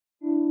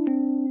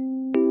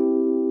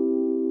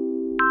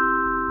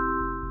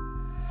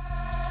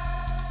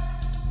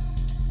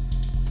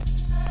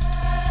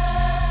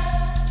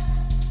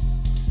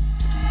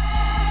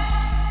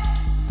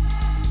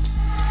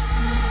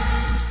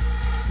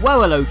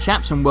Hello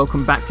chaps, and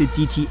welcome back to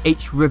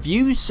DTH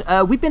Reviews.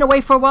 We've been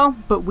away for a while,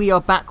 but we are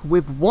back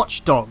with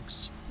Watch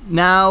Dogs.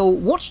 Now,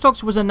 Watch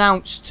Dogs was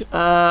announced,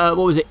 what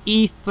was it,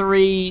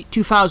 E3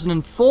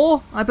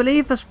 2004, I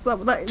believe? That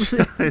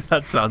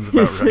sounds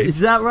about right. Is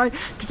that right?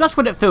 Because that's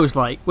what it feels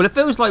like. Well, it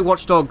feels like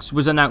Watch Dogs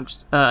was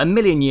announced a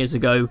million years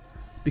ago,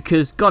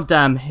 because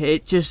goddamn,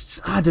 it just,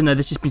 I don't know,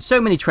 there's just been so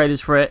many trailers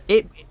for it.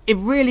 It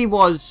really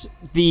was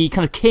the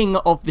kind of king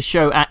of the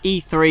show at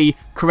E3.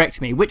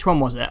 Correct me, which one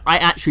was it? I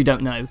actually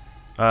don't know.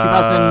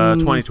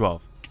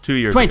 2012, 2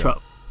 years 2012.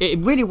 ago. It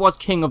really was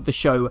king of the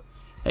show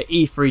at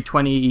E3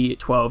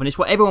 2012, and it's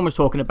what everyone was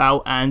talking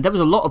about, and there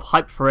was a lot of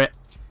hype for it.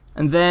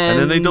 And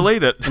then they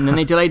delayed it. And then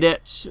they delayed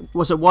it.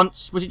 Was it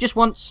once? Was it just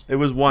once? It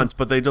was once,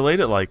 but they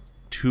delayed it like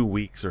 2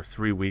 weeks or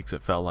 3 weeks,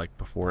 it felt like,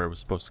 before it was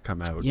supposed to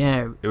come out.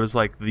 Yeah. It was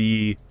like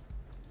the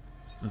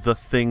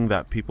thing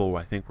that people,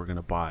 I think, were going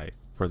to buy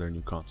for their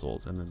new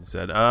consoles, and then they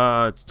said,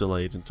 it's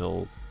delayed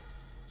until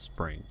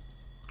spring.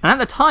 And at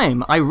the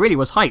time, I really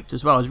was hyped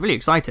as well. I was really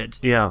excited.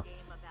 Yeah,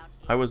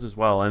 I was as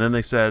well. And then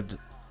they said,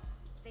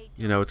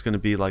 you know, it's going to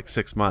be like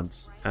 6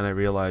 months, and I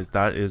realized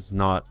that is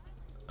not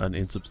an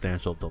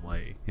insubstantial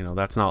delay. You know,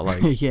 that's not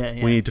like, yeah,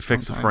 we need to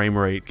fix the frame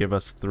rate, give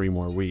us 3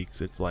 more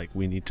weeks. It's like,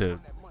 we need to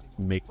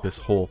make this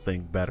whole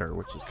thing better,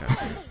 which is kind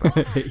of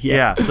cool.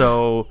 Yeah,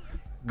 so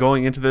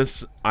going into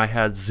this, I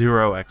had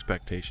 0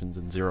 expectations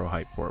and 0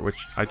 hype for it,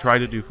 which I try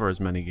to do for as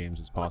many games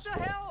as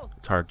possible.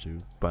 It's hard to,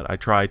 but I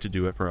try to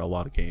do it for a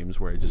lot of games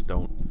where I just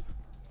don't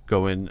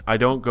go in. I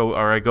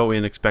go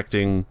in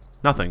expecting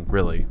nothing,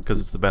 really,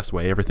 because it's the best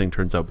way. Everything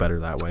turns out better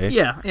that way.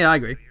 Yeah, I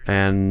agree.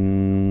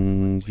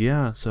 And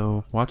yeah,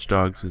 so Watch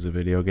Dogs is a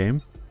video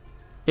game.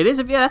 It is,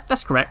 yeah,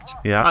 that's correct.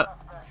 Yeah.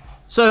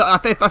 So I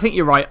think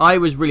you're right. I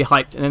was really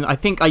hyped, and I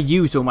think I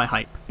used all my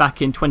hype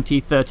back in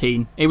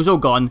 2013. It was all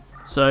gone,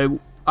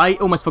 so I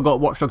almost forgot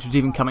Watch Dogs was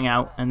even coming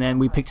out, and then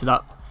we picked it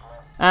up.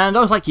 And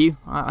I was like you.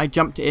 I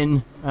jumped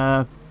in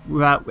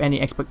without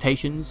any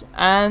expectations.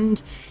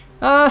 And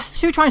so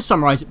we try and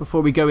summarize it before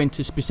we go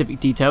into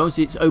specific details.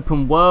 It's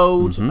open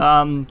world.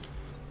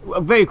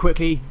 Very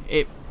quickly,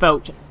 it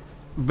felt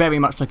very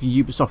much like a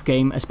Ubisoft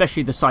game,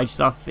 especially the side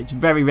stuff. It's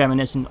very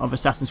reminiscent of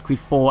Assassin's Creed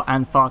 4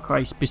 and Far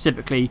Cry,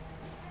 specifically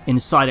in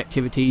side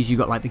activities. You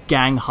got like the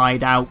gang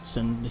hideouts,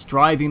 and there's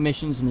driving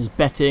missions, and there's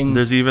betting.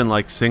 There's even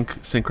like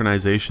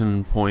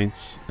synchronization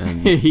points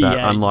and that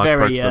unlock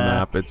parts of the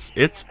map. It's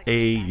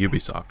a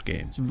Ubisoft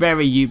game. It's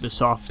very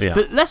Ubisoft. Yeah.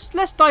 But let's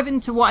dive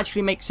into what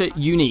actually makes it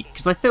unique,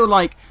 because I feel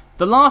like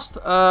the last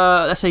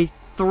let's say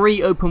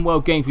 3 open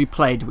world games we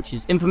played, which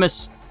is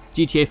Infamous,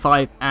 GTA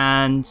 5,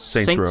 and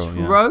Saints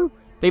Row.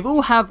 They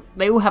all have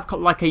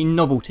like a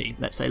novelty,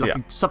 let's say,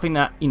 like something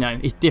that, you know,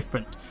 is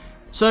different.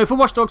 So for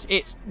Watch Dogs,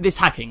 it's this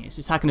hacking. It's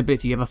this hacking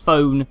ability. You have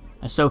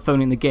a cell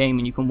phone in the game,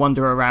 and you can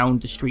wander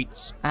around the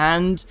streets.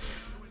 And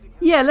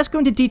yeah, let's go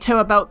into detail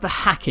about the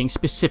hacking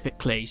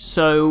specifically.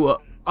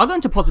 So I'll go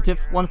into positive.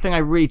 One thing I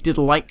really did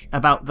like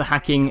about the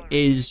hacking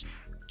is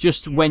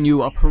just when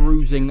you are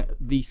perusing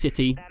the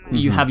city,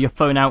 you have your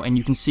phone out and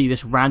you can see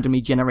this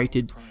randomly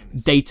generated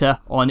data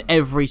on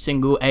every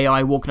single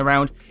AI walking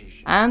around.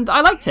 And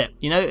I liked it.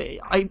 You know,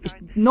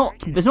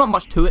 there's not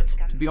much to it,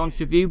 to be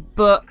honest with you,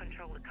 but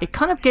it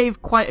kind of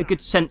gave quite a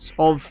good sense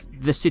of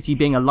the city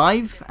being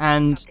alive,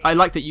 and I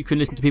like that you can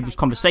listen to people's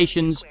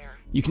conversations.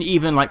 You can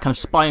even like kind of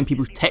spy on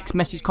people's text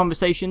message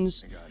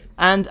conversations.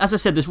 And as I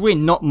said, there's really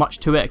not much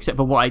to it except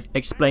for what I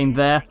explained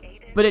there.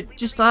 But it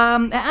just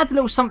it adds a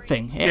little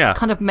something. It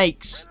kind of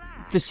makes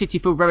the city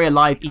feel very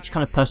alive. Each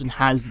kind of person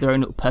has their own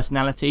little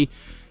personality.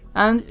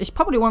 And it's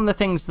probably one of the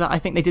things that I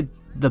think they did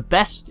the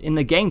best in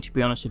the game, to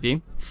be honest with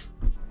you.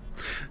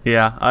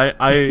 Yeah,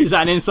 I is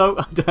that an insult?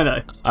 I don't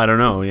know. I don't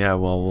know. Yeah,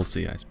 well, we'll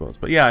see, I suppose.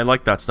 But yeah, I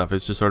like that stuff.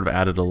 It's just sort of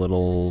added a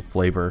little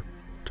flavor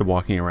to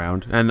walking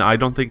around. And I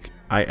don't think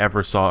I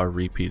ever saw a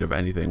repeat of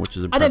anything, which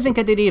is impressive. I don't think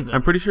I did either.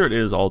 I'm pretty sure it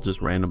is all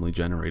just randomly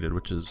generated,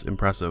 which is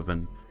impressive.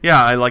 And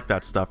yeah, I like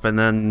that stuff. And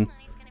then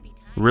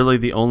really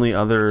the only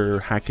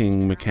other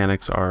hacking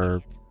mechanics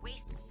are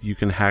you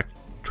can hack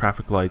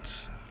traffic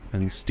lights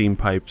and steam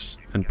pipes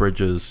and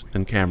bridges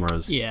and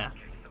cameras. Yeah.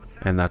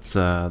 And that's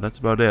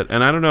about it.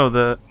 And I don't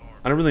know,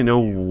 I don't really know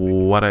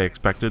what I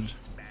expected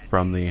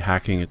from the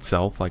hacking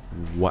itself, like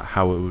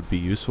how it would be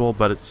useful,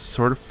 but it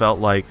sort of felt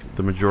like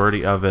the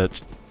majority of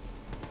it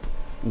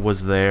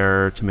was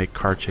there to make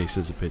car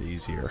chases a bit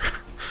easier.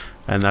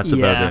 And that's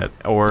about it.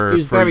 Or it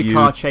was very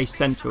car chase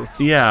central.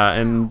 Yeah,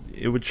 and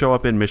it would show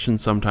up in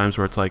missions sometimes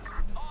where it's like,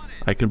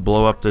 I can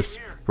blow up this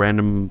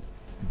random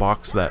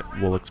box that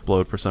will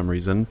explode for some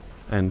reason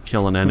and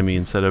kill an enemy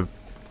instead of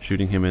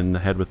shooting him in the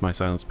head with my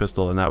silenced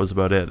pistol, and that was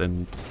about it.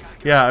 And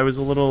yeah, I was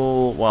a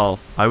little, well,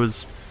 I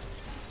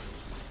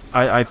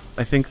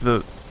think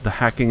the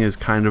hacking is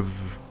kind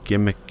of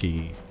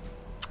gimmicky.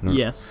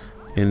 Yes.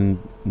 In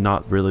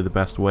not really the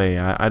best way.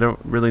 I don't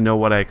really know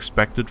what I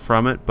expected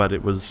from it, but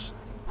it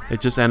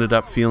just ended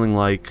up feeling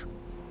like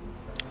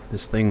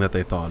this thing that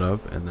they thought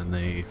of, and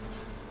then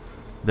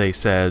they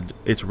said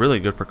it's really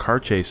good for car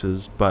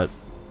chases, but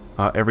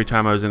every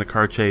time I was in a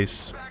car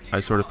chase, I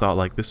sort of thought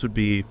like this would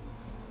be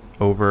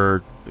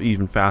over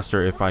even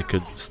faster if I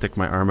could stick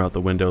my arm out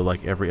the window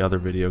like every other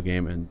video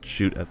game and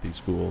shoot at these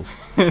fools.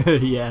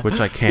 Yeah. Which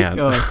I can't.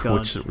 Oh, God.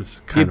 Which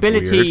was kind the of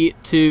weird. ability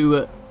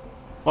to,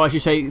 or I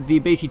should say, the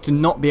ability to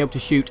not be able to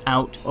shoot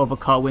out of a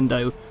car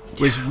window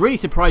was really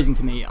surprising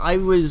to me. I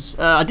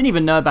didn't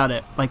even know about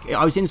it. Like,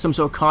 I was in some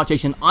sort of car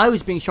chase and I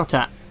was being shot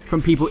at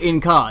from people in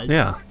cars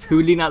who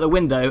were leaning out the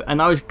window,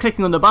 and I was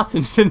clicking on the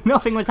buttons and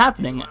nothing was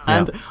happening.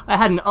 And I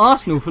had an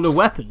arsenal full of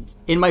weapons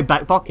in my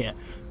back pocket.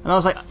 And I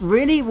was like,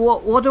 really?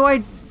 What do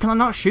I... Can I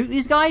not shoot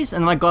these guys?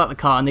 And then I got out the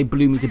car and they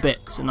blew me to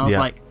bits. And I was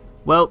like,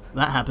 well,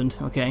 that happened.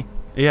 Okay.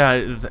 Yeah,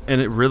 and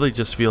it really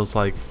just feels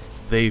like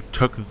they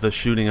took the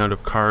shooting out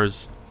of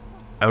cars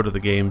out of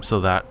the game so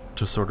that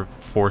to sort of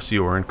force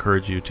you or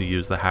encourage you to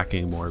use the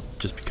hacking more,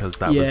 just because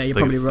that was the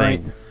thing.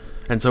 Right.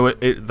 And so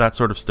that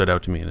sort of stood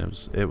out to me,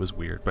 and it was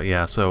weird. But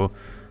yeah, so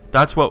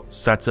that's what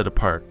sets it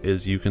apart,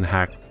 is you can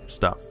hack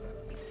stuff.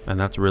 And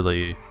that's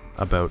really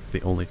about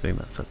the only thing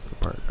that sets it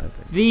apart, I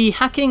think. The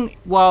hacking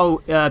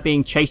while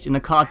being chased in a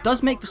car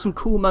does make for some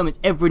cool moments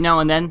every now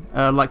and then.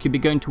 Like you'll be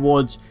going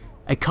towards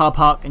a car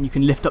park and you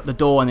can lift up the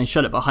door and then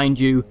shut it behind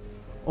you.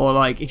 Or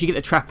like if you get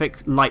the traffic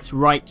lights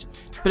right.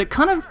 But it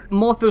kind of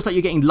more feels like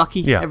you're getting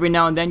lucky every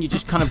now and then. You're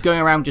just kind of going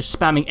around just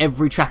spamming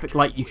every traffic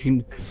light you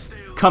can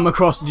come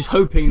across and just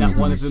hoping that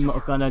one of them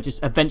are going to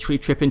just eventually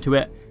trip into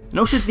it. And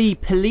also the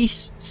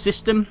police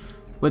system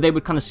where they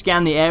would kind of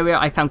scan the area,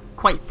 I found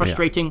quite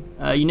frustrating.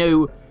 You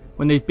know,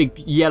 when those big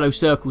yellow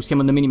circles came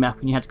on the minimap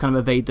and you had to kind of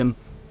evade them.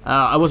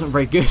 I wasn't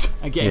very good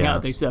at getting out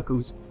of those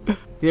circles.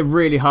 They're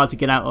really hard to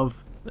get out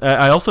of.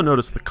 I also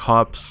noticed the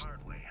cops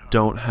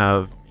don't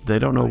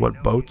know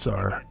what boats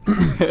are.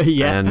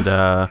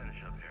 And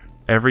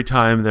every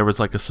time there was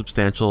like a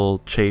substantial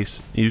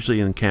chase, usually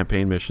in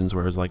campaign missions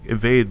where it was like,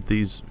 evade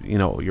these, you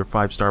know, your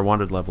 5-star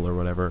wanted level or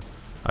whatever,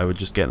 I would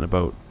just get in a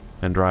boat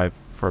and drive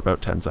for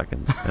about 10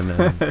 seconds and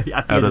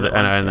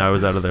then I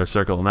was out of their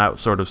circle, and that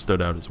sort of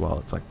stood out as well.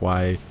 It's like,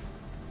 why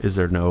is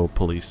there no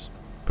police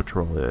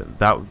patrol?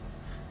 That,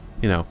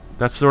 you know,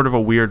 that's sort of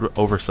a weird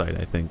oversight,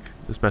 I think,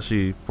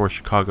 especially for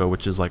Chicago,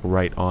 which is like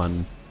right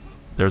on,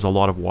 there's a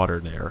lot of water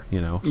there,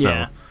 you know. So.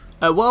 Yeah.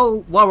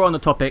 While we're on the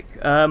topic,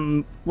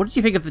 what did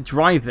you think of the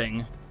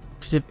driving?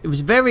 Because it was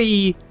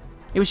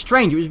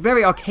strange. It was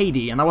very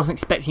arcadey, and I wasn't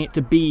expecting it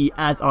to be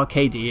as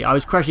arcadey. I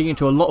was crashing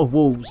into a lot of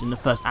walls in the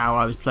first hour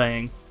I was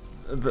playing.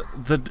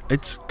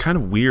 It's kind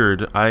of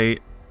weird.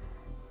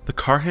 The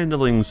car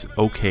handling's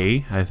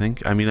okay, I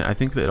think. I mean, I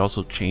think that it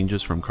also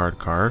changes from car to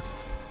car,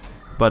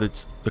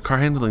 but the car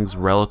handling's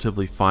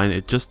relatively fine.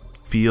 It just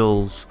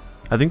feels...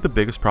 I think the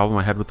biggest problem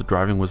I had with the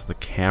driving was the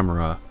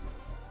camera.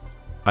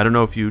 I don't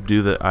know if you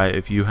do that.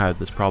 If you had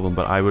this problem,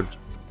 but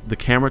the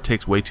camera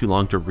takes way too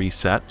long to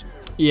reset.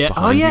 Yeah.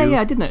 Oh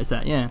yeah, I did notice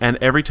that. Yeah. And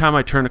every time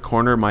I turn a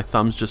corner, my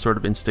thumbs just sort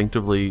of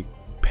instinctively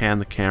pan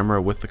the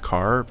camera with the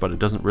car, but it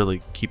doesn't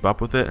really keep up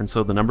with it. And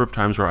so the number of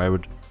times where I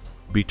would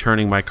be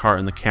turning my car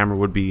and the camera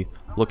would be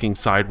looking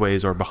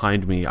sideways or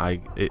behind me, I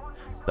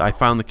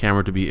found the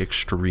camera to be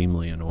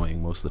extremely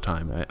annoying most of the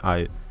time.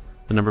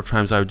 The number of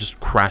times I would just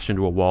crash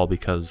into a wall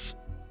because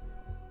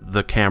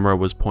the camera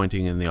was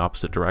pointing in the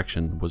opposite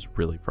direction was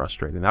really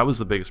frustrating. That was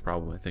the biggest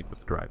problem, I think, with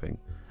the driving.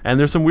 And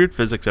there's some weird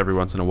physics every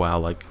once in a while.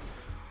 Like,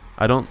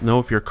 I don't know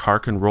if your car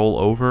can roll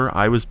over.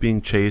 I was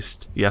being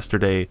chased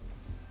yesterday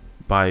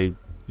by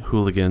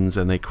hooligans,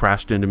 and they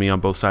crashed into me on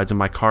both sides, and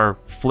my car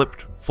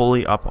flipped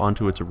fully up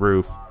onto its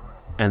roof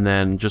and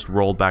then just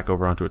rolled back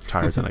over onto its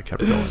tires, and I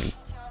kept going.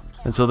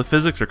 And so the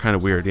physics are kind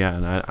of weird, yeah,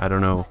 and I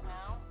don't know.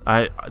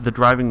 The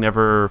driving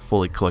never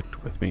fully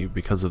clicked with me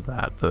because of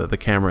that. The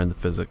camera and the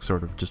physics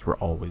sort of just were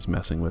always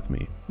messing with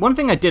me. One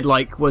thing I did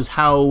like was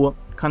how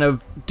kind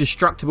of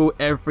destructible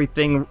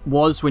everything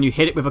was when you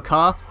hit it with a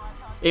car.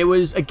 It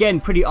was,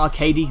 again, pretty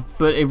arcadey,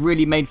 but it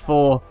really made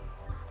for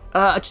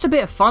just a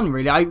bit of fun,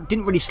 really. I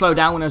didn't really slow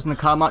down when I was in the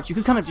car much. You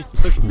could kind of just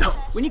push... No.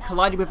 When you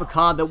collided with a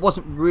car, there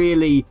wasn't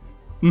really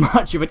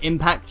much of an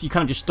impact. You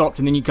kind of just stopped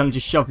and then you kind of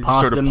just shoved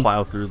past them. Sort of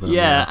plow through them.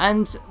 Yeah,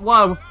 and,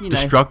 well, you know...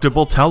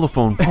 Destructible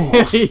telephone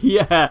poles.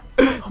 Yeah.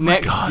 Oh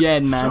Next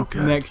gen, man. So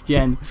good. Next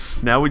gen.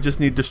 Now we just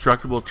need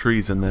destructible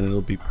trees and then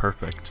it'll be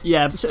perfect.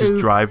 Yeah. So just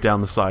drive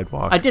down the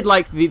sidewalk. I did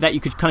like that you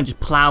could kind of just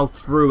plow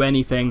through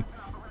anything.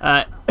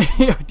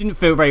 It didn't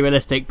feel very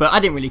realistic, but I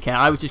didn't really care.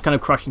 I was just kind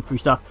of crushing through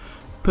stuff,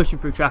 pushing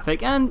through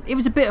traffic, and it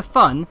was a bit of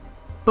fun.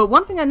 But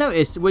one thing I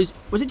noticed was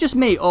it just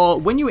me, or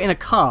when you were in a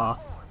car,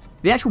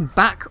 the actual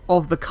back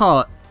of the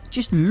car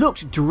just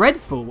looked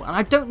dreadful, and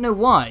I don't know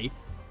why.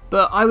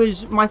 But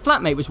my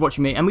flatmate was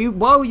watching me, and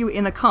while you were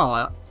in a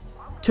car,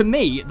 to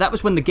me, that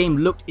was when the game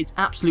looked its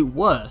absolute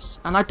worst.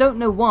 And I don't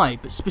know why,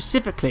 but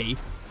specifically,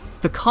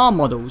 the car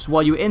models,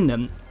 while you were in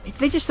them,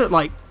 they just look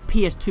like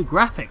PS2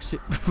 graphics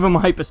from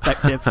my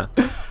perspective.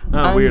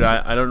 Weird.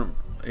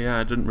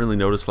 I didn't really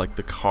notice like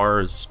the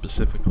cars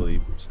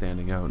specifically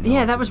standing out. No,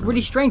 yeah, that was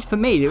really strange for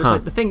me. It was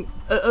like the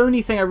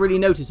only thing I really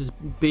noticed as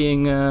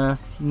being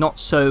not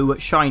so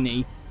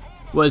shiny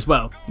was,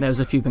 well, there's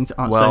a few things that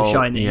aren't so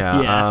shiny.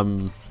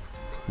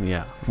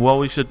 Yeah. Well,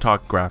 we should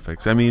talk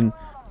graphics. I mean,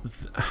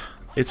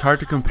 it's hard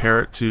to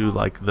compare it to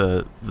like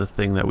the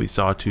thing that we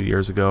saw 2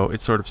 years ago.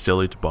 It's sort of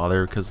silly to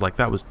bother because like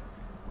that was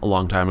a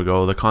long time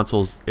ago. The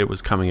consoles it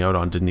was coming out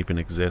on didn't even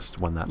exist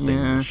when that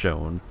thing was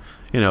shown.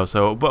 You know,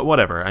 so, but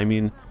whatever. I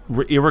mean,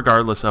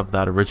 irregardless of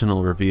that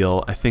original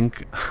reveal, I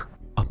think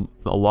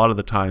a lot of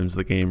the times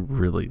the game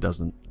really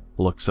doesn't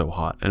look so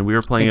hot. And we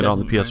were playing it on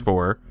the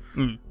PS4,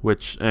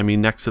 which, I mean,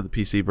 next to the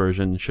PC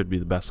version should be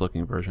the best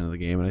looking version of the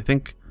game. And I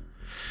think,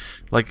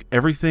 like,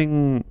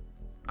 everything,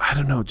 I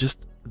don't know,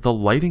 just the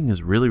lighting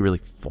is really, really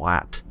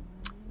flat.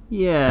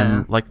 Yeah.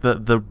 And, like,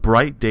 the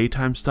bright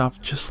daytime stuff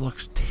just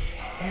looks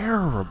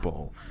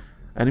terrible.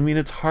 And, I mean,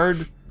 it's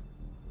hard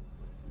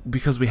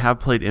because we have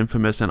played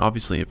Infamous, and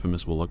obviously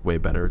Infamous will look way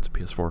better. It's a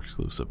PS4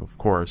 exclusive, of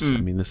course.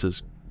 I mean, this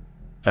is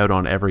out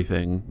on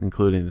everything,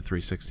 including the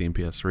 360 and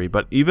PS3.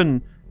 But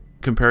even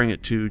comparing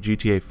it to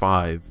GTA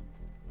 5,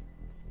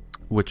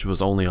 which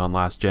was only on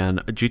last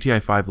gen,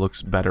 GTA 5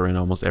 looks better in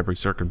almost every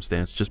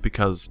circumstance just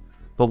because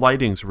the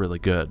lighting's really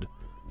good.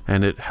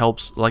 And it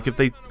helps, like,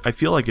 I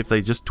feel like if they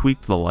just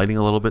tweaked the lighting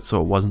a little bit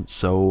so it wasn't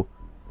so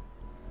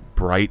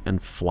bright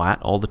and flat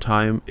all the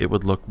time, it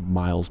would look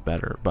miles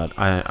better. But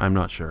I'm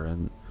not sure.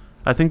 And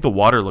I think the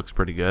water looks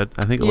pretty good.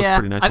 I think it looks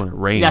pretty nice when it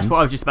rains. That's what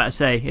I was just about to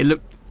say. It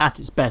looked at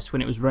its best when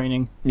it was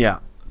raining. Yeah.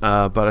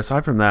 But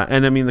aside from that,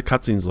 and I mean the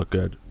cutscenes look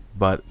good,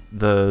 but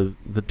the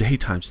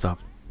daytime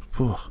stuff,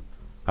 whew,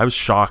 I was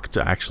shocked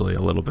actually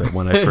a little bit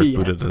when I first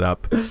booted it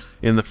up.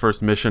 In the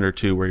first mission or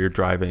two where you're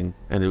driving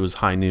and it was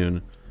high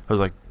noon, I was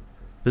like,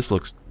 this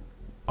looks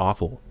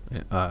awful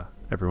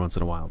every once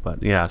in a while.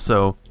 But yeah,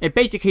 so it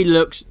basically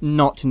looks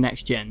not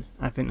next gen.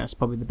 I think that's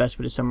probably the best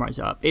way to summarize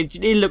it up.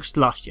 It looks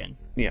last gen.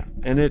 Yeah,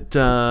 and it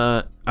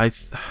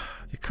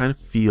kind of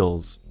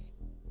feels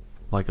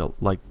like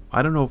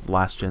I don't know if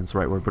last gen's the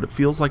right word, but it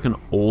feels like an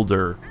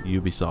older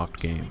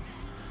Ubisoft game.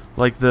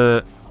 Like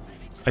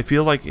I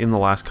feel like in the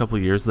last couple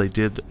of years they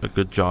did a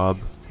good job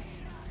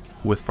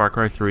with Far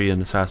Cry 3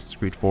 and Assassin's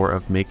Creed 4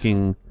 of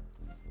making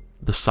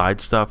the side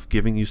stuff,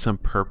 giving you some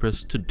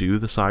purpose to do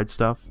the side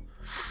stuff.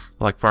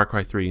 Like Far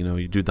Cry 3, you know,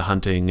 you do the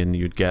hunting and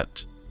you'd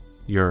get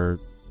your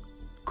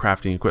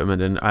crafting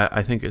equipment, and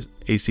I think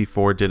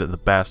AC4 did it the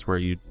best, where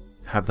you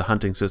have the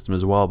hunting system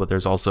as well, but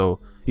there's also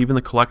even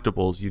the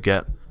collectibles. You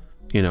get,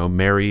 you know,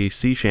 merry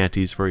sea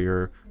shanties for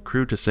your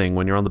crew to sing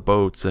when you're on the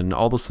boats and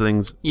all those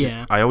things.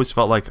 Yeah. I always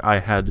felt like I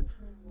had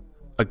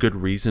a good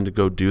reason to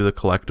go do the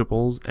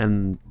collectibles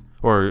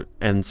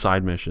and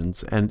side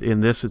missions. And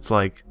in this, it's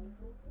like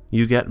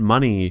you get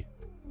money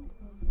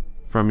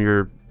from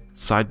your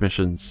side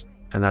missions,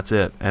 and that's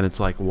it. And it's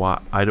like,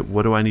 what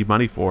do I need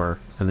money for?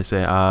 And they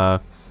say,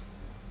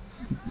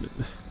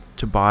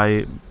 to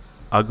buy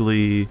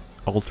ugly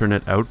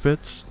alternate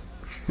outfits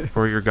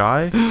for your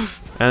guy.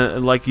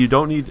 And like, you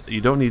don't need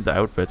the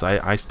outfits.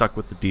 I stuck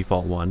with the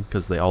default one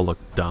because they all look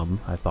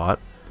dumb, I thought.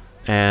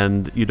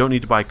 And you don't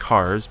need to buy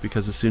cars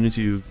because as soon as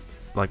you,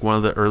 like, one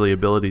of the early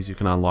abilities you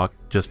can unlock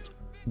just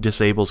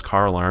disables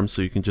car alarms,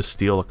 so you can just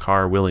steal a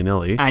car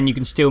willy-nilly. And you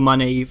can steal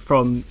money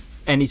from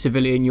any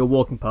civilian you're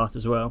walking past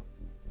as well.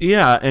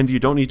 Yeah, and you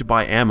don't need to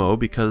buy ammo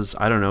because,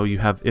 I don't know, you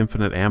have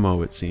infinite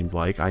ammo, it seemed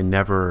like. I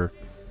never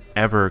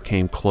ever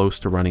came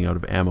close to running out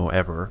of ammo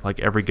ever. Like,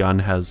 every gun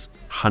has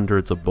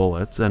hundreds of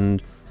bullets,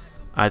 and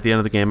at the end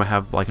of the game I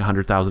have like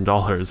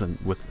 $100,000 and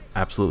with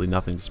absolutely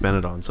nothing to spend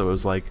it on. So it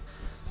was like,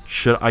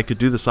 I could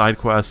do the side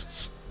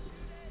quests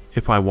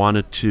if I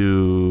wanted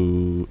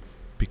to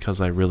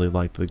because I really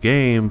liked the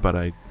game, but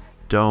I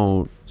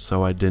don't,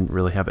 so I didn't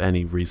really have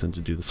any reason to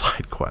do the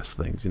side quest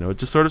things. You know, it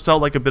just sort of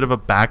felt like a bit of a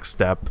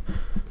backstep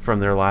from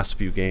their last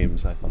few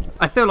games, I thought.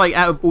 I feel like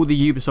out of all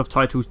the Ubisoft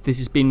titles, this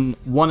has been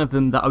one of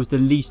them that I was the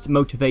least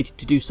motivated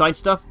to do side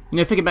stuff. You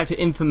know, thinking back to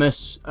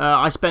Infamous,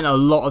 I spent a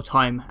lot of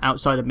time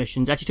outside of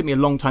missions. It actually took me a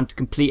long time to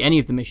complete any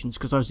of the missions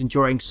because I was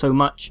enjoying so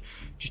much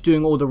just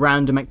doing all the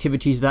random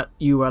activities that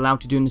you were allowed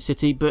to do in the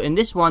city. But in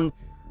this one,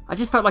 I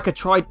just felt like I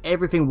tried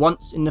everything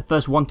once in the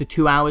first 1 to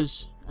 2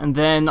 hours. And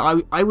then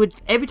I would,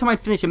 every time I'd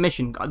finish a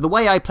mission, the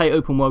way I play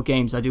open world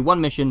games, I do one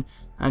mission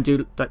and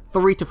do like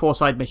 3 to 4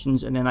 side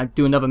missions, and then I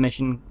do another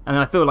mission, and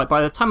I feel like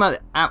by the time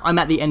I'm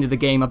at the end of the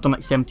game, I've done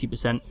like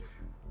 70%.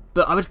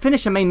 But I would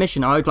finish a main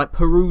mission, I would like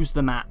peruse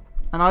the map,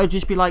 and I would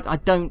just be like, I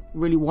don't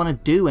really want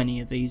to do any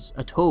of these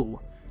at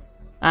all.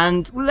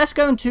 And let's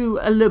go into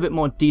a little bit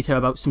more detail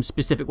about some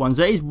specific ones.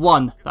 There is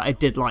one that I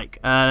did like,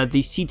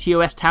 the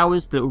CTOS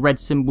towers, the little red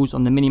symbols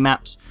on the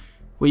mini-maps,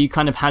 where you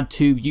kind of had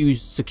to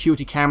use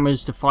security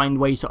cameras to find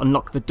ways to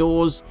unlock the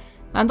doors.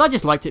 And I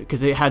just liked it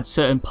because it had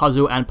certain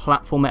puzzle and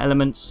platformer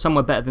elements. Some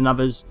were better than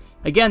others.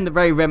 Again, they're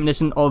very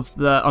reminiscent of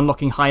the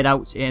unlocking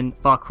hideouts in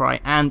Far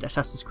Cry and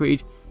Assassin's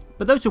Creed.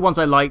 But those are ones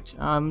I liked.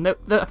 I think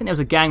there was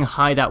a gang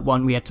hideout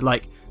one. We had to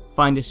like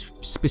find a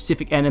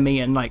specific enemy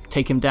and like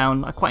take him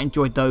down. I quite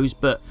enjoyed those,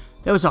 but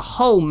there was a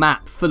whole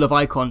map full of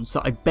icons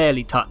that I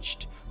barely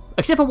touched.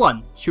 Except for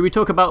one. Should we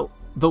talk about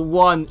the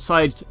one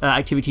side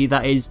activity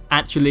that is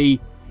actually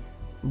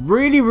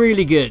really,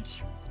 really good?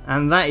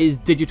 And that is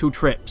digital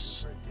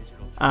trips.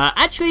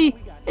 Actually,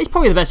 it's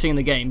probably the best thing in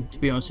the game, to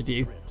be honest with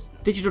you.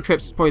 Digital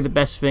trips is probably the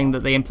best thing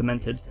that they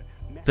implemented.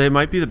 They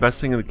might be the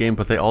best thing in the game,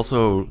 but they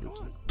also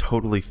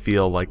totally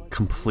feel like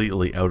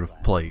completely out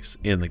of place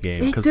in the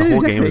game, because the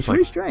whole game is like,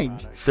 really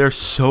strange.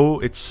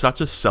 It's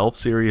such a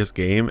self-serious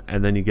game,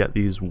 and then you get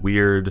these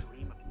weird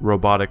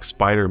robotic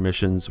spider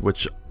missions,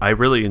 which I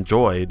really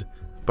enjoyed,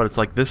 but it's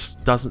like, this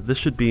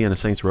should be in a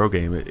Saints Row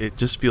game. It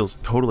just feels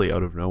totally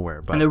out of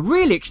nowhere. But and they're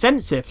really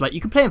extensive. Like,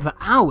 you can play them for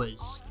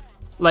hours.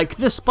 Like,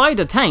 the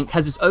spider tank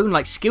has its own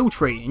like skill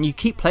tree, and you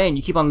keep playing,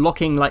 you keep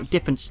unlocking like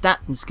different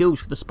stats and skills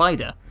for the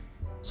spider.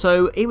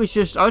 So it was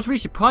just, I was really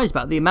surprised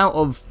about the amount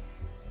of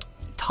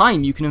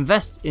time you can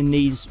invest in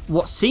these,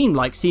 what seem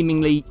like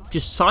seemingly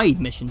just side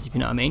missions, if you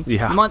know what I mean.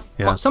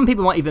 Yeah. Some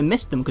people might even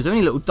miss them because they're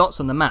only little dots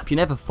on the map. You're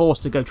never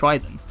forced to go try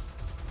them.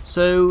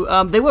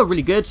 So they were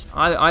really good.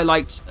 I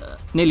liked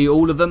nearly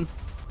all of them,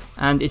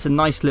 and it's a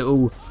nice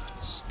little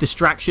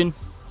distraction,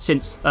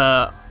 since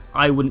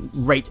I wouldn't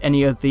rate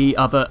any of the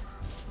other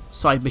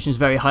side missions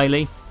very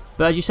highly.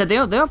 But as you said, they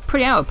are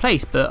pretty out of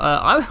place, but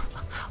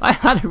I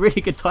had a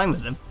really good time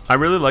with them. I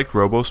really liked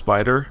Robo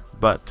Spider,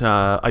 but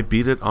I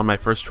beat it on my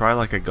first try.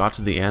 Like, I got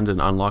to the end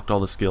and unlocked all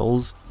the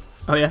skills.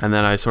 Oh yeah. And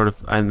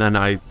then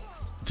I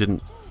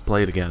didn't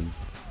play it again.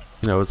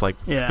 You know, it was like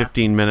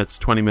 15 minutes,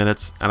 20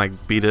 minutes, and I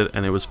beat it,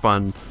 and it was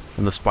fun.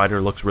 And the spider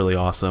looks really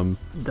awesome.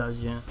 It does,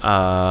 yeah.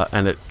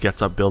 And it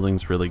gets up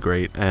buildings really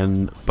great.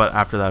 But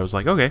after that, I was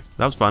like, okay,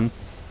 that was fun.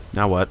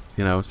 Now what?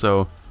 You know,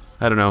 so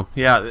I don't know.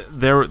 Yeah,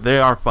 they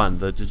are fun.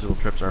 The digital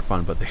trips are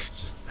fun, but they're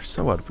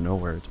so out of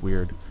nowhere. It's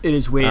weird. It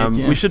is weird.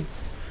 Yeah.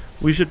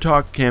 We should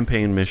talk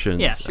campaign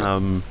missions. Yeah,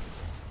 sure.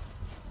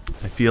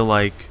 I feel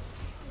like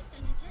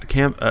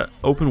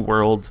open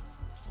world,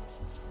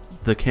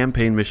 the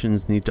campaign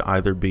missions need to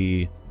either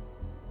need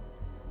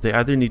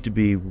to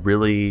be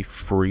really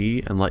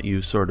free and let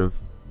you sort of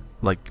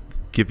like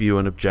give you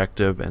an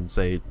objective and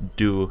say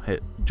do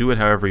it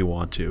however you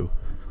want to,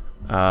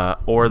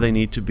 or they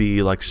need to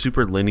be like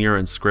super linear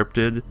and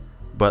scripted,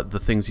 but the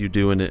things you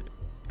do in it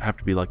have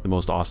to be like the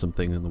most awesome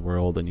thing in the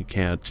world, and you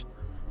can't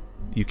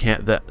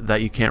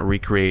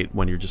recreate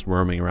when you're just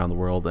roaming around the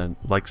world. And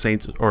like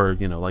Saints, or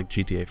like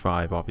GTA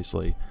 5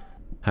 obviously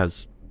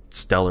has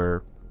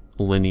stellar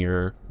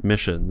linear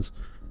missions,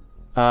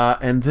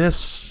 and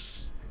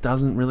this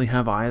doesn't really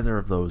have either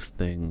of those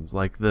things.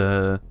 Like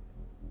the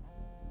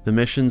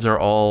missions are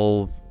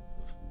all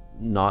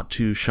not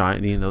too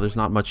shiny. There's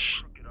not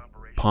much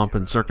pomp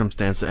and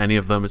circumstance to any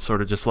of them. It's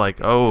sort of just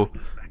like, oh,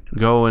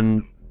 go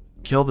and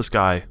kill this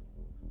guy,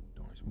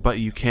 but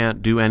you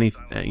can't do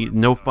anything.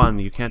 No fun.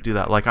 You can't do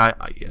that. Like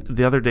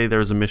the other day there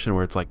was a mission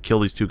where it's like, kill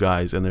these two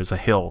guys, and there's a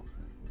hill.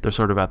 They're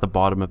sort of at the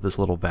bottom of this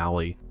little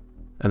valley,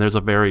 and there's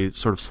a very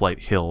sort of slight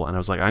hill, and I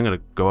was like, I'm gonna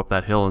go up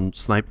that hill and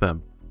snipe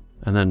them,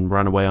 and then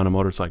run away on a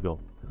motorcycle.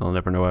 They'll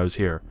never know I was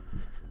here.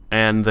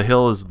 And the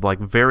hill is like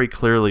very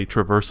clearly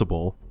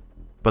traversable,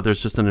 but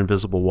there's just an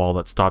invisible wall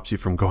that stops you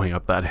from going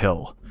up that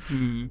hill.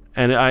 Mm.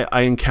 And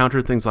I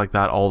encountered things like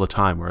that all the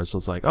time, where it's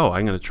just like, oh,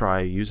 I'm gonna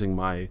try using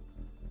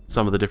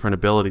some of the different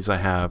abilities I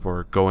have,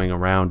 or going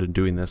around and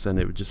doing this, and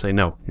it would just say,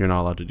 no, you're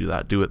not allowed to do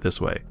that. Do it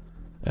this way.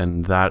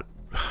 And that,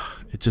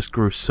 it just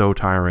grew so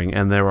tiring.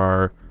 And there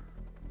are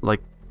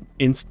like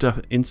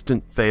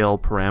instant fail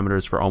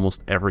parameters for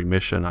almost every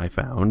mission I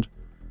found.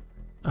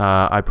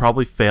 I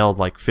probably failed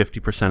like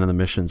 50% of the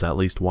missions at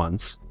least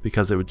once,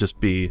 because it would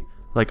just be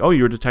like, oh,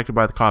 you were detected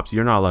by the cops,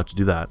 you're not allowed to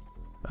do that.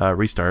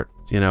 Restart,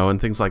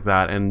 and things like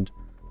that. And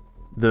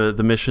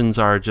the missions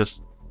are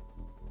just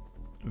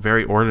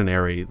very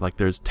ordinary. Like,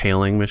 there's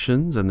tailing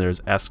missions, and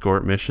there's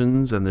escort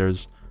missions, and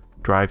there's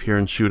drive here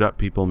and shoot up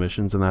people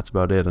missions, and that's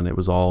about it. And it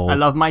was all... I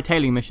love my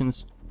tailing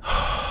missions.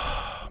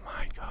 Oh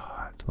my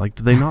god. Like,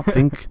 do they not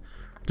think...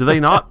 do they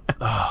not...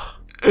 Oh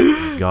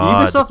my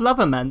god. Ubisoft love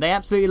them, man. They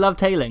absolutely love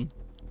tailing.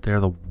 They're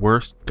the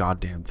worst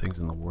goddamn things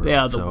in the world. They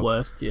are the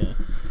worst, yeah.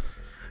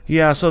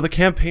 Yeah, so the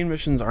campaign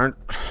missions aren't...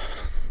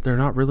 they're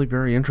not really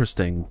very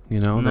interesting,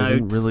 No. They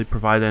didn't really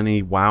provide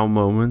any wow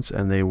moments,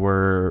 and they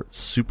were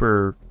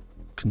super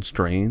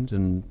constrained,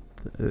 and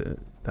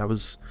that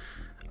was...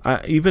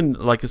 even,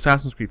 like,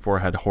 Assassin's Creed 4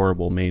 had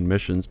horrible main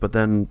missions, but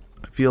then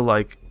I feel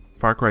like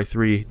Far Cry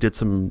 3 did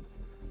some...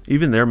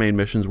 even their main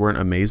missions weren't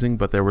amazing,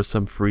 but there was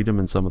some freedom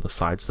in some of the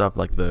side stuff,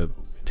 like the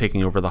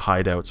taking over the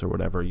hideouts or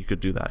whatever. You could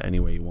do that any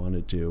way you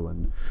wanted to,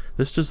 and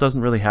this just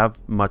doesn't really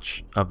have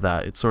much of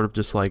that. It's sort of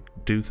just like,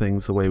 do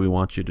things the way we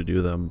want you to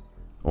do them,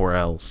 or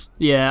else.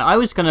 Yeah, I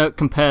was going to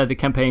compare the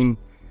campaign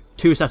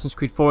to Assassin's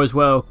Creed 4 as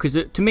well, because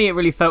to me it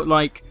really felt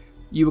like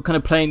you were kind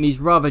of playing these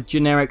rather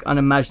generic,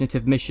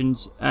 unimaginative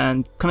missions,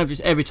 and kind of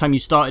just every time you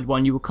started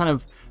one, you were kind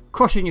of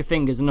crossing your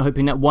fingers and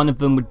hoping that one of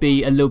them would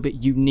be a little bit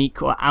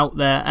unique or out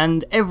there.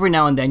 And every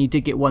now and then you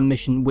did get one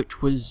mission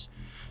which was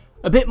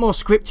a bit more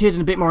scripted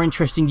and a bit more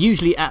interesting,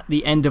 usually at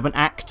the end of an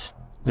act.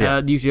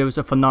 Yeah. Usually there was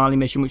a finale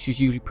mission, which was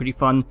usually pretty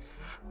fun.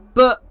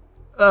 But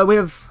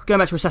with going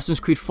back to Assassin's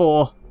Creed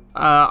 4,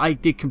 I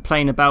did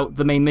complain about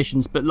the main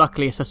missions, but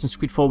luckily Assassin's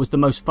Creed 4 was the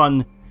most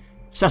fun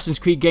Assassin's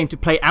Creed game to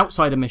play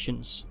outside of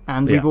missions,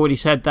 and we've already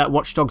said that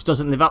Watch Dogs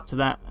doesn't live up to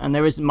that, and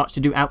there isn't much to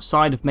do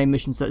outside of main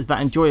missions that is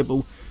that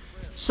enjoyable.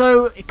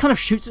 So it kind of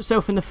shoots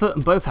itself in the foot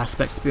in both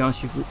aspects, to be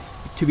honest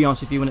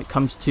with you, when it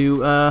comes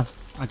to, I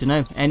don't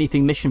know,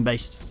 anything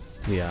mission-based.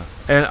 Yeah,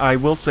 and I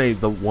will say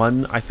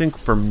I think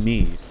for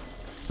me,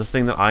 the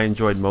thing that I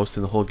enjoyed most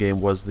in the whole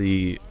game was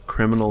the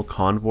criminal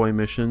convoy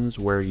missions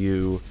where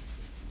you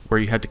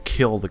had to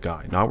kill the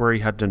guy, not where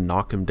you had to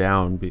knock him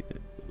down.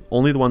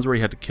 Only the ones where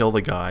you had to kill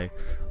the guy.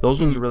 Those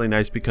ones were really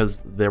nice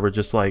because they were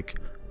just like,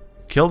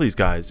 kill these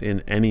guys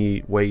in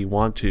any way you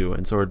want to.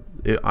 And so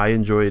I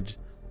enjoyed,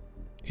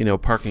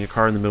 parking a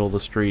car in the middle of the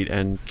street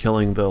and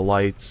killing the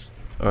lights,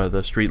 or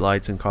the street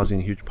lights, and causing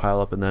a huge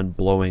pileup, and then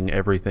blowing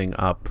everything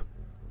up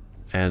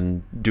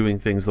and doing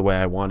things the way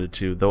I wanted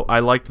to. Though I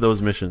liked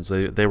those missions.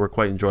 They were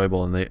quite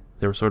enjoyable, and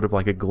they were sort of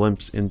like a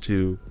glimpse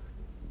into,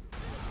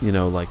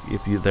 like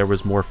if there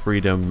was more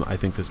freedom, I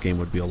think this game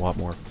would be a lot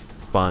more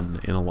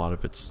fun in a lot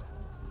of its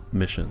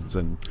missions.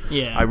 And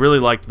yeah, I really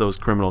liked those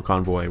criminal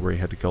convoy where you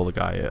had to kill the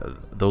guy.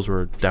 Those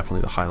were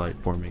definitely the highlight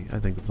for me, I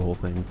think, of the whole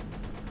thing.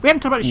 We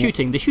haven't talked about the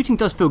shooting. The shooting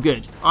does feel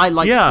good. I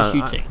like the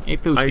shooting.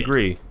 It feels good. I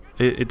agree.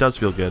 It does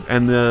feel good.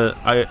 And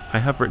I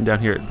have written down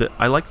here that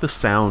I like the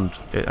sound.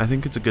 I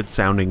think it's a good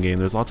sounding game.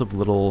 There's lots of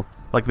little,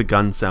 like the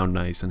guns sound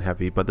nice and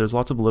heavy, but there's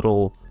lots of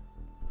little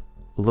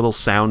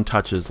sound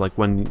touches, like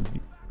when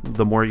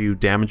the more you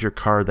damage your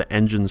car, the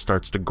engine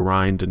starts to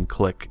grind and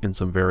click in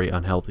some very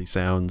unhealthy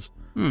sounds.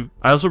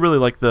 I also really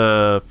like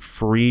the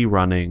free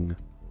running,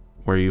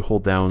 where you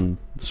hold down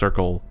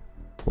circle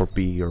or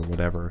B or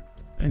whatever,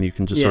 and you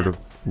can just sort of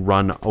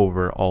run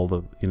over all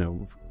the,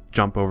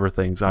 jump over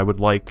things. I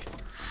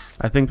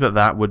think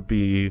that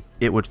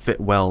would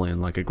fit well in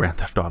like a Grand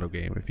Theft Auto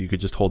game, if you could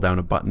just hold down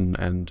a button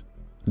and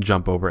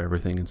jump over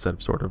everything instead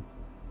of sort of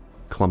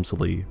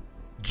clumsily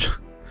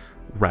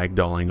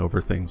ragdolling over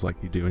things like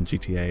you do in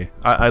GTA.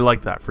 I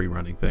like that free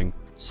running thing.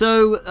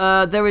 So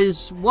there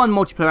is one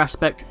multiplayer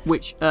aspect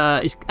which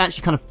is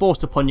actually kind of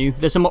forced upon you.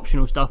 There's some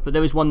optional stuff, but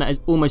there is one that is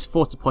almost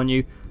forced upon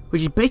you,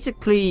 which is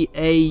basically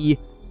a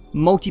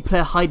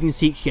multiplayer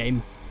hide-and-seek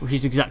game, which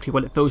is exactly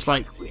what it feels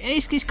like.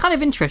 It's kind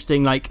of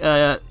interesting. Like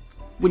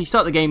when you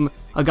start the game,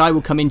 a guy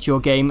will come into your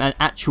game, an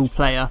actual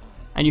player,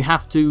 and you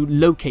have to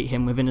locate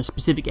him within a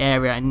specific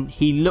area, and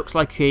he looks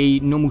like a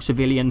normal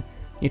civilian.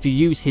 You have to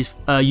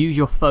use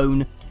your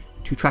phone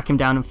to track him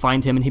down and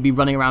find him, and he'd be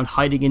running around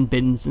hiding in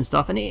bins and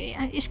stuff, and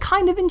it's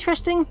kind of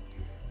interesting.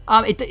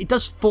 It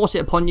does force it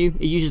upon you.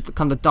 It uses the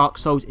kind of Dark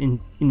Souls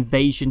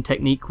invasion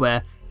technique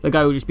where the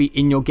guy will just be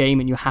in your game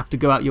and you have to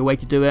go out your way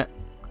to do it.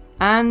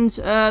 And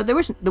there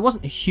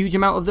wasn't a huge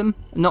amount of them,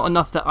 not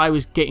enough that I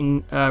was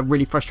getting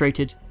really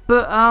frustrated.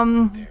 But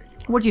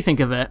what do you think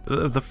of it?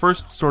 The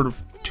first sort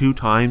of 2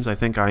 times, I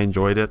think I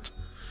enjoyed it.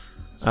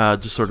 I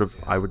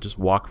would just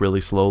walk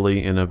really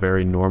slowly in a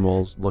very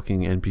normal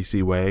looking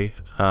NPC way.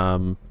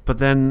 But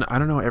then, I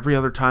don't know, every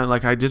other time,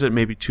 like I had it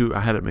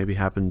maybe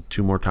happen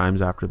 2 more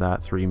times after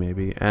that, 3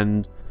 maybe,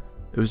 and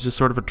it was just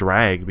sort of a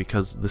drag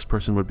because this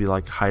person would be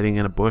like hiding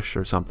in a bush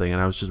or something, and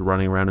I was just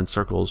running around in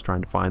circles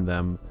trying to find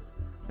them.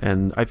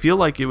 And I feel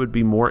like it would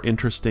be more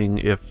interesting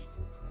if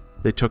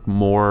they took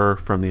more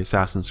from the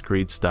Assassin's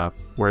Creed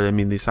stuff, where, I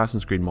mean, the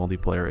Assassin's Creed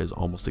multiplayer is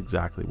almost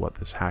exactly what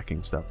this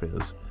hacking stuff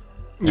is.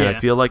 And I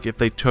feel like if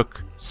they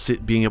took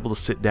being able to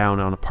sit down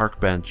on a park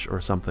bench or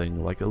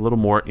something, like a little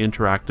more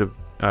interactive,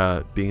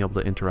 being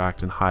able to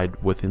interact and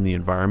hide within the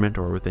environment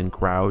or within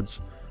crowds,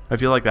 I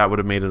feel like that would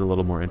have made it a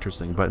little more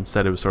interesting. But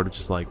instead it was sort of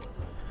just like,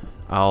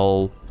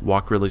 I'll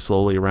walk really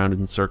slowly around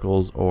in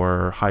circles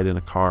or hide in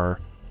a car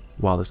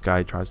while this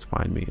guy tries to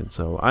find me. And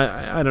so,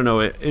 I don't know,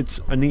 it's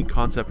a neat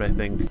concept, I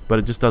think, but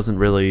it just doesn't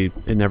really,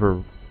 it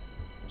never,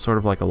 sort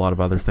of like a lot of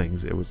other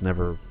things, it was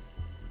never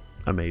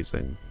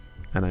amazing.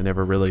 And I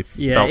never really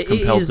felt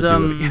compelled to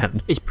do it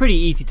again. It's pretty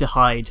easy to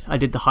hide. I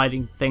did the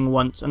hiding thing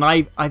once, and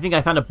I think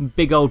I found a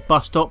big old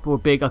bus stop, or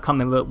I can't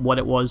remember what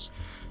it was,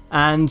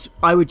 and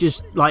I would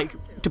just, like,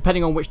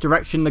 depending on which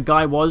direction the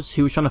guy was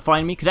who was trying to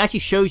find me, because it actually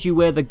shows you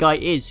where the guy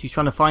is who's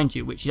trying to find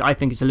you, which I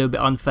think is a little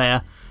bit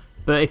unfair.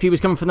 But if he was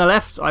coming from the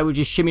left, I would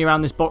just shimmy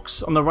around this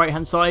box on the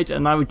right-hand side,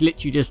 and I would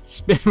literally just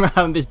spin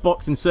around this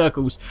box in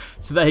circles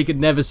so that he could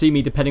never see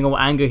me, depending on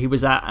what angle he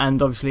was at. And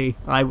obviously,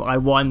 I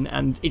won,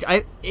 and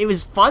it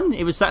was fun.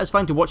 It was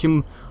satisfying to watch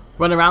him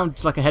run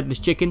around like a headless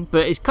chicken.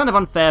 But it's kind of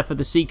unfair for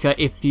the Seeker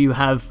if you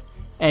have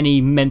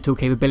any mental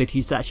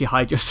capabilities to actually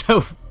hide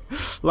yourself.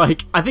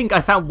 Like, I think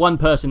I found one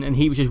person, and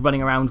he was just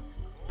running around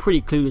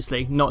pretty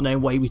cluelessly, not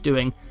knowing what he was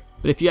doing.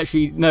 But if you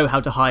actually know how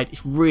to hide,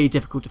 it's really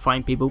difficult to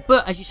find people.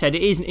 But as you said,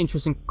 it is an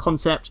interesting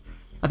concept.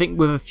 I think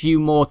with a few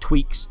more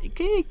tweaks, it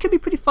could be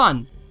pretty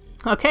fun.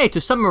 Okay, to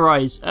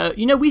summarise,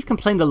 we've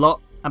complained a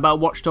lot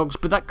about Watch Dogs,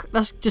 but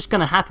that's just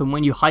going to happen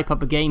when you hype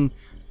up a game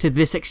to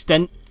this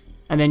extent,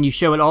 and then you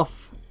show it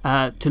off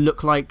to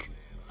look like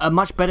a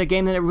much better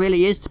game than it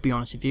really is, to be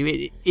honest with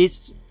you.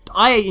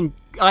 I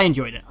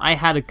enjoyed it. I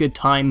had a good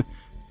time,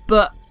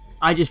 but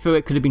I just feel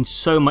it could have been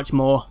so much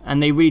more,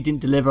 and they really didn't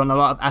deliver on a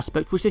lot of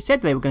aspects which they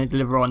said they were going to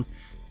deliver on.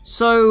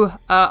 So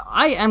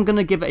I am going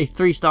to give it a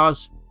 3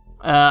 stars,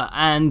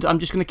 and I'm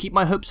just going to keep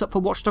my hopes up for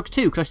Watch Dogs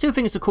 2, because I still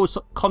think it's a cool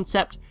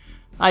concept.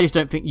 I just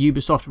don't think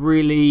Ubisoft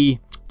really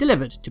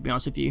delivered, to be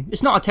honest with you.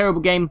 It's not a terrible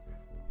game,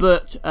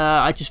 but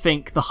I just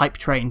think the hype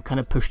train kind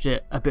of pushed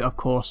it a bit off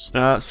course.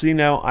 See,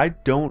 now, I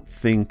don't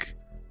think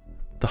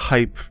the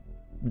hype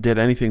did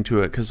anything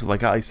to it, because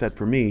like I said,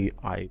 for me,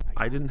 I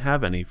didn't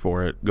have any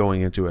for it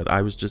going into it.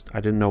 I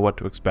didn't know what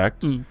to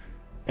expect.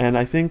 And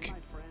I think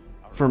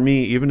for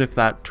me, even if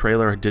that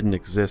trailer didn't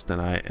exist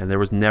and there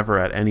was never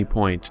at any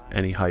point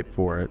any hype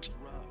for it,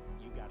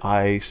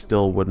 I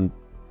still wouldn't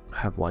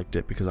have liked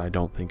it because I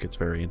don't think it's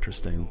very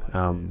interesting.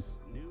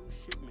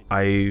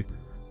 I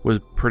was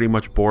pretty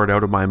much bored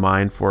out of my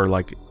mind for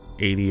like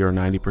 80 or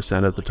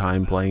 90% of the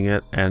time playing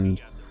it,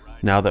 and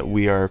now that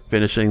we are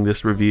finishing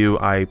this review,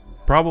 I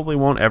probably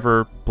won't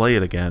ever play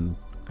it again,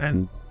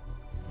 and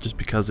just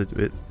because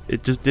it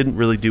just didn't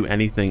really do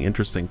anything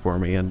interesting for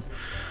me. And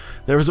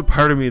there was a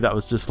part of me that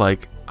was just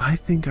like, I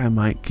think I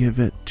might give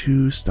it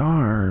 2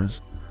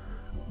 stars,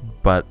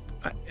 but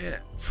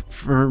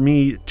for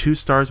me 2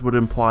 stars would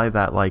imply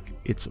that like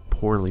it's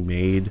poorly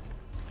made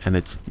and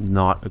it's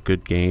not a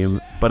good game.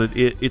 But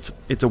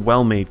it's a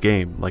well-made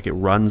game. Like, it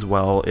runs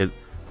well,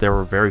 there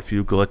were very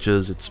few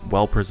glitches, it's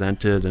well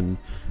presented, and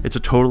it's a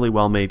totally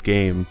well-made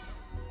game.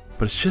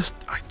 But it's just,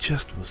 I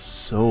just was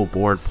so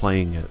bored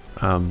playing it.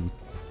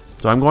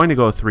 So I'm going to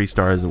go 3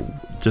 stars,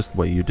 just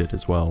what you did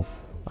as well.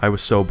 I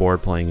was so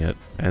bored playing it,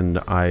 and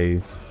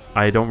I'm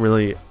not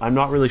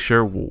really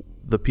sure.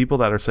 The people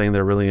that are saying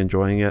they're really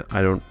enjoying it,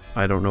 I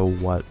don't know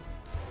what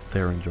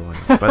they're enjoying.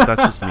 But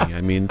that's just me.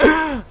 I mean,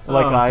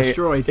 like,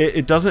 destroyed.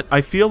 It doesn't.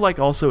 I feel like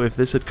also if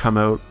this had come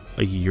out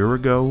a year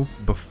ago,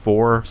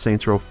 before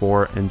Saints Row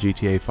 4 and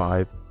GTA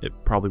 5,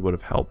 it probably would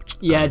have helped.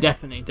 Yeah,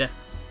 definitely.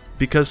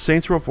 Because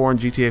Saints Row 4 and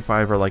GTA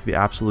 5 are like the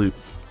absolute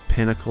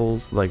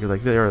pinnacles, like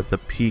they're at the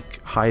peak,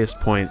 highest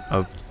point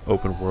of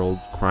open world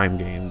crime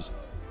games,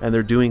 and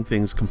they're doing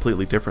things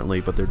completely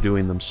differently, but they're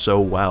doing them so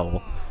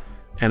well.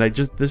 And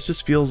this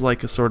just feels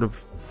like a sort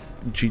of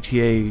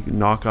GTA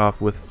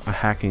knockoff with a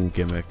hacking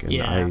gimmick.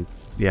 And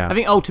I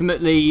think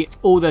ultimately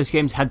all those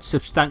games had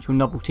substantial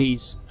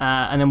novelties,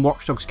 and then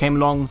Watch Dogs came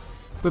along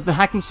with the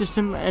hacking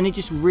system, and it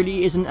just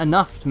really isn't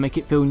enough to make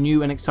it feel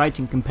new and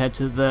exciting compared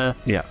to the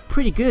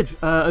pretty good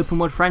open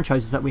world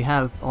franchises that we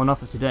have on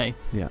offer today.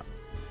 Yeah.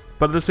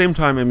 But at the same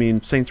time, I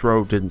mean, Saints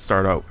Row didn't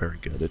start out very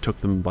good. It took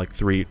them like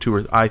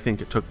I think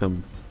it took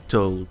them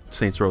till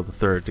Saints Row the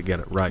 3rd to get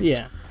it right.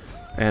 Yeah.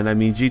 And I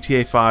mean,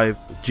 GTA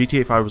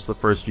 5 was the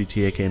first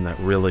GTA game that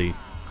really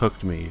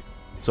hooked me.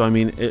 So I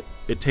mean,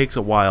 it takes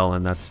a while,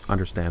 and that's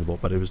understandable,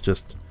 but it was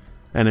just,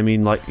 and I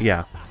mean, like,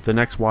 yeah, the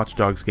next Watch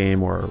Dogs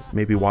game, or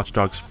maybe Watch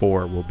Dogs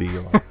 4, will be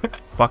like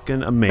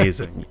fucking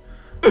amazing.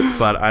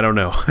 But I don't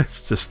know.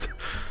 It's just,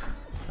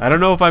 I don't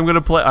know if I'm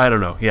gonna play. I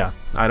don't know. Yeah,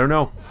 I don't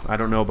know. I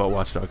don't know about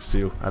Watch Dogs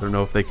 2. I don't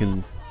know if they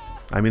can.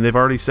 I mean, they've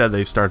already said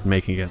they've started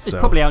making it. It's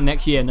probably out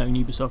next year, knowing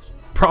Ubisoft.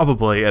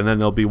 Probably, and then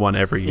there'll be one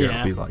every year.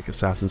 Yeah. It'll be like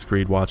Assassin's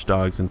Creed, Watch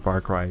Dogs, and Far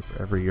Cry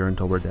for every year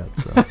until we're dead.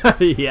 So.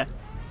 Yeah.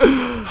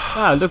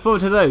 Look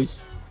forward to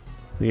those.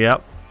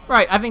 Yep.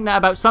 Right, I think that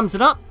about sums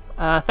it up.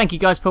 Thank you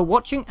guys for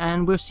watching,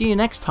 and we'll see you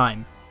next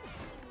time.